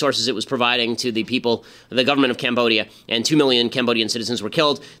whatever resources it was providing to the people, the government of Cambodia, and 2 million Cambodian citizens were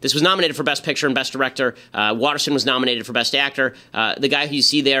killed. This was nominated for Best Picture and Best Director. Watterson was nominated for Best Actor. The guy who you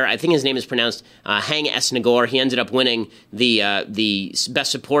see there, I think his name is pronounced Hang S. Nagor. He ended up winning the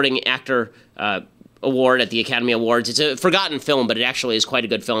Best Supporting Actor award at the Academy Awards. It's a forgotten film, but it actually is quite a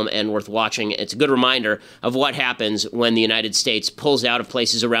good film and worth watching. It's a good reminder of what happens when the United States pulls out of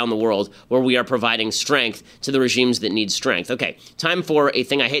places around the world where we are providing strength to the regimes that need strength. Okay, time for a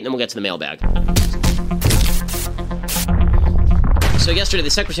thing I hate, and then we'll get to the mailbag. So yesterday, the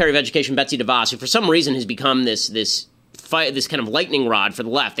Secretary of Education, Betsy DeVos, who for some reason has become this kind of lightning rod for the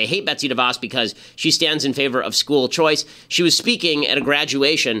left. They hate Betsy DeVos because she stands in favor of school choice. She was speaking at a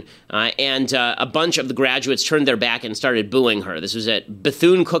graduation, and a bunch of the graduates turned their back and started booing her. This was at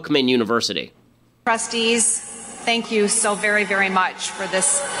Bethune-Cookman University. Trustees, thank you so very, very much for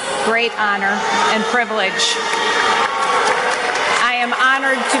this great honor and privilege. I am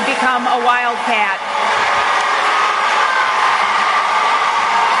honored to become a Wildcat.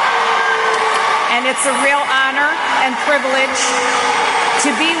 And it's a real honor and privilege to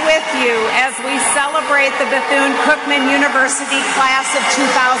be with you as we celebrate the Bethune-Cookman University class of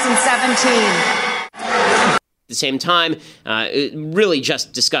 2017. At the same time, really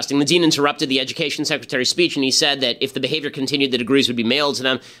just disgusting. The dean interrupted the education secretary's speech, and he said that if the behavior continued, the degrees would be mailed to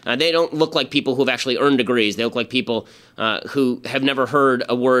them. They don't look like people who have actually earned degrees. They look like people who have never heard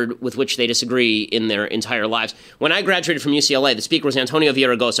a word with which they disagree in their entire lives. When I graduated from UCLA, the speaker was Antonio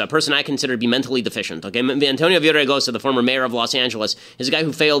Villaraigosa, a person I consider to be mentally deficient. Okay, Antonio Villaraigosa, the former mayor of Los Angeles, is a guy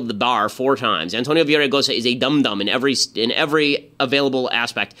who failed the bar 4 times. Antonio Villaraigosa is a dum-dum in every available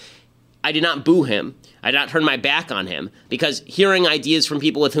aspect. I did not boo him. I did not turn my back on him, because hearing ideas from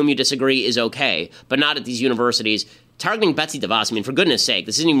people with whom you disagree is okay, but not at these universities. Targeting Betsy DeVos, I mean, for goodness sake,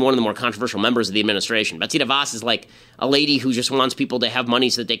 this isn't even one of the more controversial members of the administration. Betsy DeVos is like a lady who just wants people to have money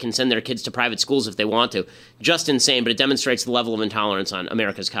so that they can send their kids to private schools if they want to. Just insane, but it demonstrates the level of intolerance on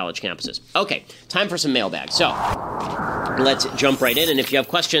America's college campuses. Okay, time for some mailbag. So, let's jump right in, and if you have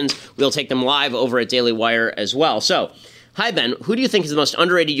questions, we'll take them live over at Daily Wire as well. So, hi, Ben. Who do you think is the most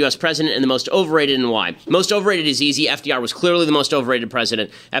underrated U.S. president and the most overrated, and why? Most overrated is easy. FDR was clearly the most overrated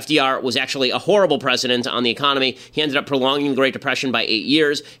president. FDR was actually a horrible president on the economy. He ended up prolonging the Great Depression by 8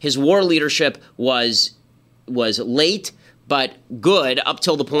 years. His war leadership was late, but good up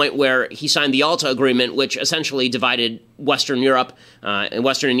till the point where he signed the Yalta Agreement, which essentially divided Western Europe,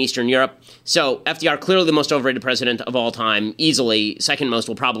 Western and Eastern Europe. So FDR, clearly the most overrated president of all time, easily. Second most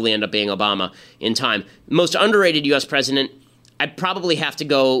will probably end up being Obama in time. Most underrated U.S. president, I'd probably have to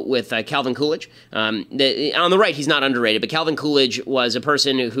go with Calvin Coolidge. On the right, he's not underrated, but Calvin Coolidge was a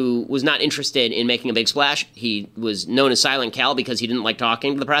person who was not interested in making a big splash. He was known as Silent Cal because he didn't like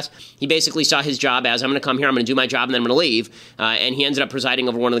talking to the press. He basically saw his job as, I'm going to come here, I'm going to do my job, and then I'm going to leave. And he ended up presiding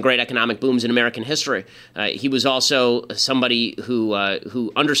over one of the great economic booms in American history. He was also somebody who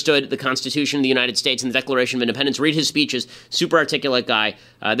understood the Constitution of the United States and the Declaration of Independence. Read his speeches, super articulate guy.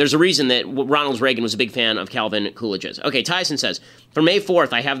 There's a reason that Ronald Reagan was a big fan of Calvin Coolidge's. Okay, Tyson says, for May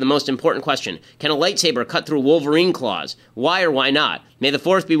 4th, I have the most important question. Can a lightsaber cut through Wolverine claws? Why or why not? May the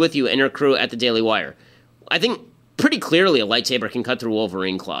 4th be with you and your crew at the Daily Wire. I think pretty clearly a lightsaber can cut through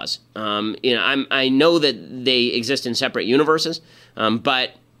Wolverine claws. I know that they exist in separate universes,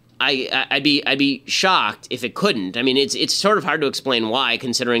 but I'd be shocked if it couldn't. I mean, it's sort of hard to explain why,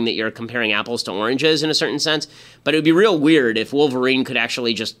 considering that you're comparing apples to oranges in a certain sense. But it would be real weird if Wolverine could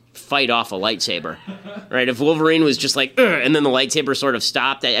actually just fight off a lightsaber, right? If Wolverine was just like, and then the lightsaber sort of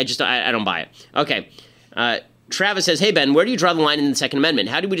stopped. I don't buy it. Okay. Travis says, hey, Ben, where do you draw the line in the Second Amendment?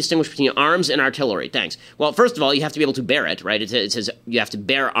 How do we distinguish between arms and artillery? Thanks. Well, first of all, you have to be able to bear it, right? It says you have to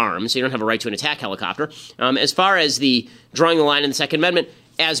bear arms, so you don't have a right to an attack helicopter. As far as the drawing the line in the Second Amendment,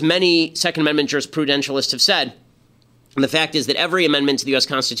 as many Second Amendment jurisprudentialists have said, the fact is that every amendment to the U.S.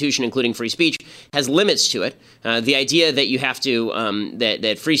 Constitution, including free speech, has limits to it. The idea that you have to,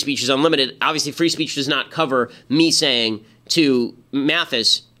 that free speech is unlimited, obviously free speech does not cover me saying to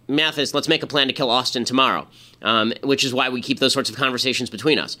Mathis, let's make a plan to kill Austin tomorrow, which is why we keep those sorts of conversations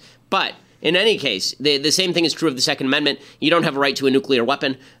between us. But in any case, the same thing is true of the Second Amendment. You don't have a right to a nuclear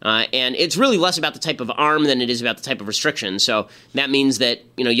weapon, and it's really less about the type of arm than it is about the type of restriction. So that means that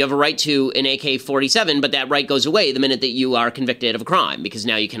you have a right to an AK-47, but that right goes away the minute that you are convicted of a crime, because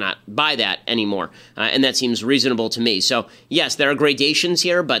now you cannot buy that anymore, and that seems reasonable to me. So yes, there are gradations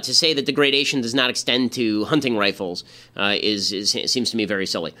here, but to say that the gradation does not extend to hunting rifles seems to me very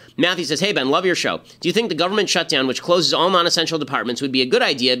silly. Matthew says, "Hey Ben, love your show. Do you think the government shutdown, which closes all non-essential departments, would be a good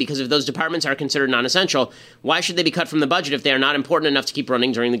idea? Because if those departments are considered non-essential, why should they be cut from the budget if they are not important enough to keep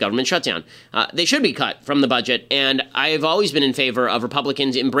running during the government shutdown? They should be cut from the budget, and I've always been in favor of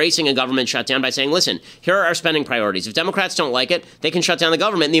Republicans embracing a government shutdown by saying, listen, here are our spending priorities. If Democrats don't like it, they can shut down the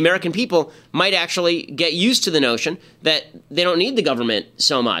government, and the American people might actually get used to the notion that they don't need the government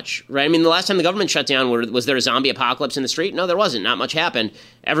so much, right? I mean, the last time the government shut down, was there a zombie apocalypse in the street? No, there wasn't. Not much happened.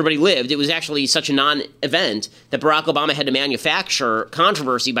 Everybody lived. It was actually such a non-event that Barack Obama had to manufacture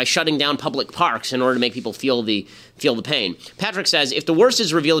controversy by shutting down public parks in order to make people feel the pain. Patrick says, if the worst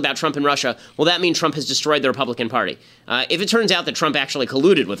is revealed about Trump and Russia, will that mean Trump has destroyed the Republican Party? If it turns out that Trump actually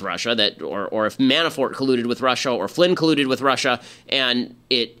colluded with Russia, or if Manafort colluded with Russia, or Flynn colluded with Russia, and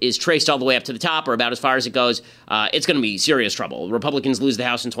it is traced all the way up to the top, or about as far as it goes, it's going to be serious trouble. Republicans lose the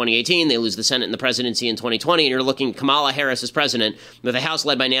House in 2018, they lose the Senate and the presidency in 2020, and you're looking at Kamala Harris as president, with a House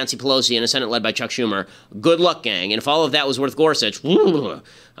led by Nancy Pelosi and a Senate led by Chuck Schumer. Good luck, gang. And if all of that was worth Gorsuch,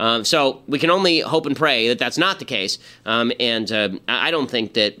 so we can only hope and pray that that's not the case. I don't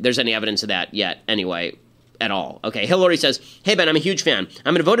think that there's any evidence of that yet anyway. At all. Okay, Hillary says, "Hey Ben, I'm a huge fan.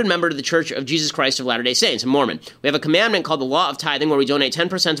 I'm a devoted member of the Church of Jesus Christ of Latter-day Saints, I'm Mormon. We have a commandment called the Law of Tithing where we donate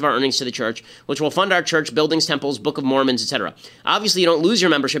 10% of our earnings to the church, which will fund our church, buildings, temples, Book of Mormons, etc. Obviously, you don't lose your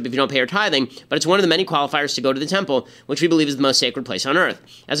membership if you don't pay your tithing, but it's one of the many qualifiers to go to the temple, which we believe is the most sacred place on earth.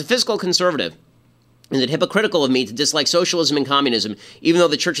 As a fiscal conservative, is it hypocritical of me to dislike socialism and communism, even though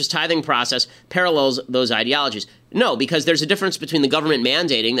the church's tithing process parallels those ideologies? No, because there's a difference between the government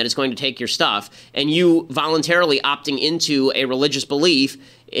mandating that it's going to take your stuff and you voluntarily opting into a religious belief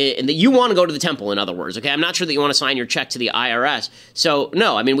and that you want to go to the temple, in other words. Okay, I'm not sure that you want to sign your check to the IRS. So,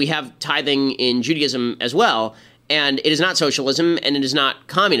 no, I mean, we have tithing in Judaism as well. And it is not socialism, and it is not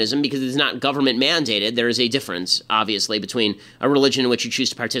communism, because it is not government mandated. There is a difference, obviously, between a religion in which you choose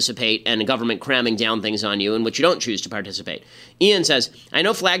to participate and a government cramming down things on you in which you don't choose to participate. Ian says, I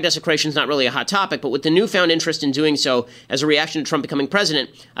know flag desecration is not really a hot topic, but with the newfound interest in doing so as a reaction to Trump becoming president,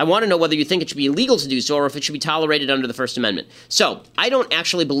 I want to know whether you think it should be illegal to do so or if it should be tolerated under the First Amendment. So, I don't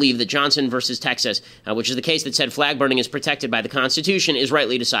actually believe that Johnson versus Texas, which is the case that said flag burning is protected by the Constitution, is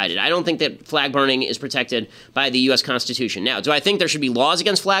rightly decided. I don't think that flag burning is protected by the U.S. Constitution. Now, do I think there should be laws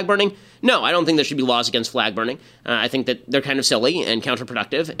against flag burning? No, I don't think there should be laws against flag burning. I think that they're kind of silly and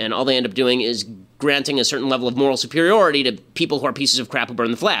counterproductive, and all they end up doing is granting a certain level of moral superiority to people who are pieces of crap who burn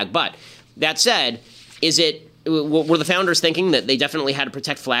the flag. But that said, were the founders thinking that they definitely had to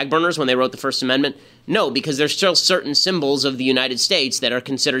protect flag burners when they wrote the First Amendment? No, because there's still certain symbols of the United States that are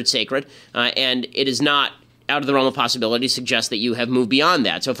considered sacred, and it is not out of the realm of possibility to suggest that you have moved beyond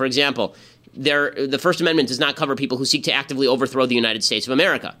that. So, for example, the First Amendment does not cover people who seek to actively overthrow the United States of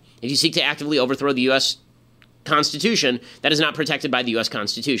America. If you seek to actively overthrow the U.S. Constitution, that is not protected by the U.S.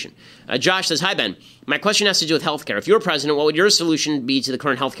 Constitution. Josh says, Hi, Ben. My question has to do with healthcare. If you were president, what would your solution be to the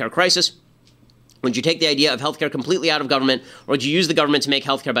current healthcare crisis? Would you take the idea of healthcare completely out of government, or would you use the government to make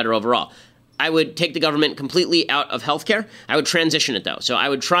healthcare better overall? I would take the government completely out of healthcare. I would transition it, though. So I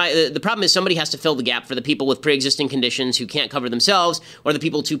would try. The problem is somebody has to fill the gap for the people with pre-existing conditions who can't cover themselves, or the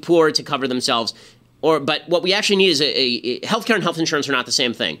people too poor to cover themselves. But what we actually need is healthcare and health insurance are not the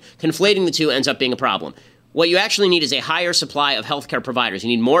same thing. Conflating the two ends up being a problem. What you actually need is a higher supply of healthcare providers. You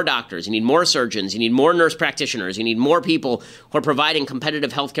need more doctors, you need more surgeons, you need more nurse practitioners, you need more people who are providing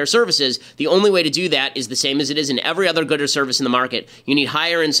competitive healthcare services. The only way to do that is the same as it is in every other good or service in the market. You need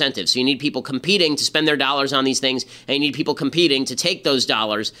higher incentives. So you need people competing to spend their dollars on these things, and you need people competing to take those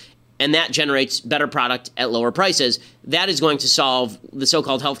dollars, and that generates better product at lower prices. That is going to solve the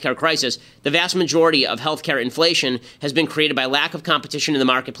so-called healthcare crisis. The vast majority of healthcare inflation has been created by lack of competition in the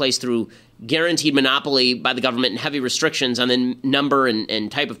marketplace through guaranteed monopoly by the government and heavy restrictions on the number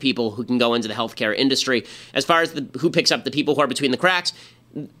and type of people who can go into the healthcare industry. As far as who picks up the people who are between the cracks,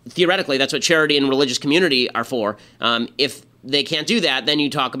 theoretically, that's what charity and religious community are for. If they can't do that, then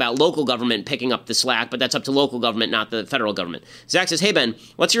you talk about local government picking up the slack, but that's up to local government, not the federal government. Zach says, Hey, Ben,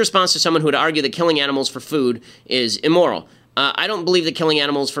 what's your response to someone who would argue that killing animals for food is immoral? I don't believe that killing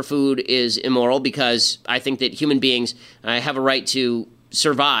animals for food is immoral, because I think that human beings have a right to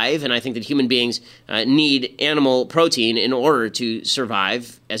survive, and I think that human beings need animal protein in order to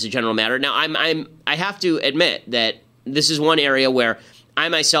survive as a general matter. Now, I have to admit that this is one area where I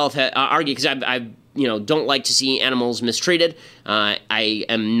myself argue, because I don't like to see animals mistreated. I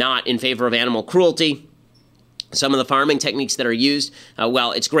am not in favor of animal cruelty. Some of the farming techniques that are used,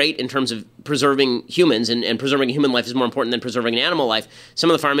 while it's great in terms of preserving humans, and preserving human life is more important than preserving an animal life, some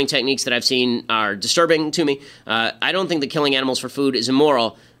of the farming techniques that I've seen are disturbing to me. I don't think that killing animals for food is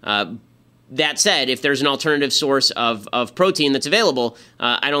immoral. That said, if there's an alternative source of protein that's available,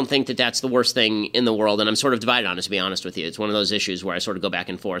 I don't think that that's the worst thing in the world, and I'm sort of divided on it, to be honest with you. It's one of those issues where I sort of go back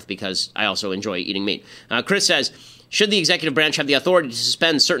and forth because I also enjoy eating meat. Chris says, should the executive branch have the authority to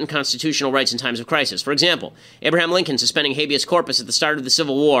suspend certain constitutional rights in times of crisis? For example, Abraham Lincoln suspending habeas corpus at the start of the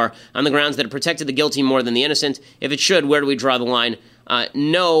Civil War on the grounds that it protected the guilty more than the innocent. If it should, where do we draw the line?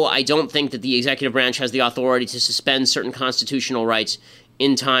 No, I don't think that the executive branch has the authority to suspend certain constitutional rights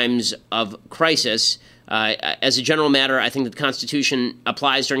in times of crisis. As a general matter, I think that the Constitution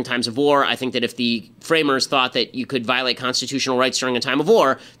applies during times of war. I think that if the framers thought that you could violate constitutional rights during a time of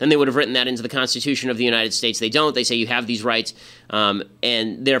war, then they would have written that into the Constitution of the United States. They don't. They say you have these rights,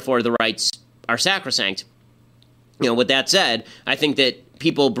 and therefore the rights are sacrosanct. With that said, I think that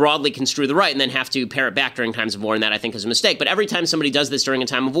people broadly construe the right and then have to pare it back during times of war, and that I think is a mistake. But every time somebody does this during a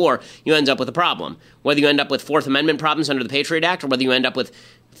time of war, you end up with a problem. Whether you end up with Fourth Amendment problems under the Patriot Act, or whether you end up with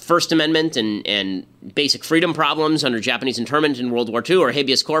First Amendment and basic freedom problems under Japanese internment in World War II, or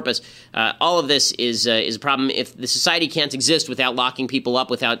habeas corpus, all of this is a problem. If the society can't exist without locking people up,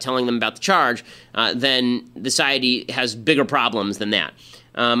 without telling them about the charge, then the society has bigger problems than that.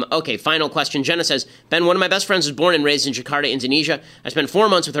 Okay, final question. Jenna says, Ben, one of my best friends was born and raised in Jakarta, Indonesia. I spent 4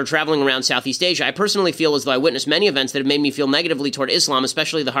 months with her traveling around Southeast Asia. I personally feel as though I witnessed many events that have made me feel negatively toward Islam,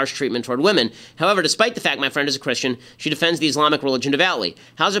 especially the harsh treatment toward women. However, despite the fact my friend is a Christian, she defends the Islamic religion devoutly.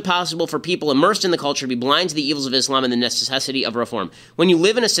 How is it possible for people immersed in the culture to be blind to the evils of Islam and the necessity of reform? When you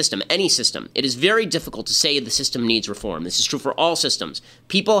live in a system, any system, it is very difficult to say the system needs reform. This is true for all systems.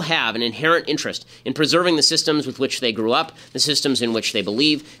 People have an inherent interest in preserving the systems with which they grew up, the systems in which they believe,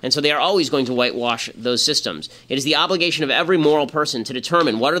 and so they are always going to whitewash those systems. It is the obligation of every moral person to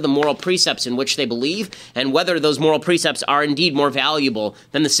determine what are the moral precepts in which they believe, and whether those moral precepts are indeed more valuable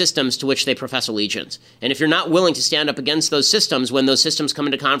than the systems to which they profess allegiance. And if you're not willing to stand up against those systems when those systems come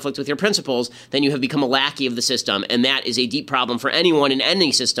into conflict with your principles, then you have become a lackey of the system, and that is a deep problem for anyone in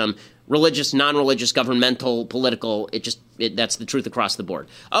any system, religious, non-religious, governmental, political. That's the truth across the board.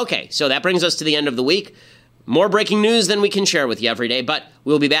 Okay, so that brings us to the end of the week. More breaking news than we can share with you every day, but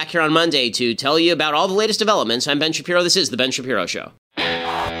we'll be back here on Monday to tell you about all the latest developments. I'm Ben Shapiro. This is The Ben Shapiro Show.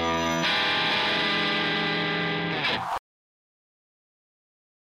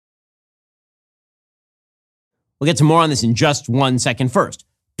 We'll get to more on this in just 1 second. First,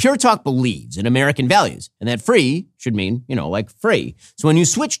 Pure Talk believes in American values, and that free should mean, like free. So when you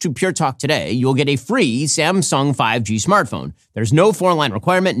switch to Pure Talk today, you'll get a free Samsung 5G smartphone. There's no foreign-line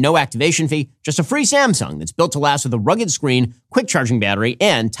requirement, no activation fee, just a free Samsung that's built to last with a rugged screen, quick charging battery,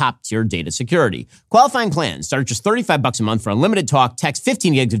 and top-tier data security. Qualifying plans start at just $35 a month for unlimited talk, text,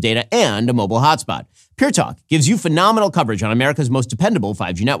 15 gigs of data, and a mobile hotspot. Pure Talk gives you phenomenal coverage on America's most dependable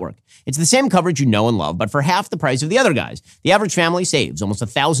 5G network. It's the same coverage you know and love, but for half the price of the other guys. The average family saves almost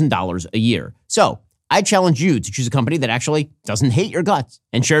 $1,000 a year. So I challenge you to choose a company that actually doesn't hate your guts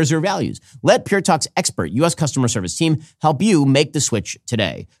and shares your values. Let Pure Talk's expert U.S. customer service team help you make the switch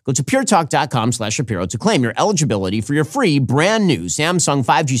today. Go to puretalk.com/Shapiro to claim your eligibility for your free brand new Samsung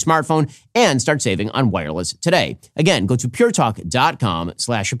 5G smartphone and start saving on wireless today. Again, go to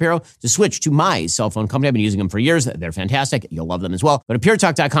puretalk.com/Shapiro to switch to my cell phone company. I've been using them for years. They're fantastic. You'll love them as well. Go to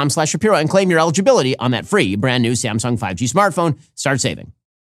puretalk.com/Shapiro and claim your eligibility on that free brand new Samsung 5G smartphone. Start saving.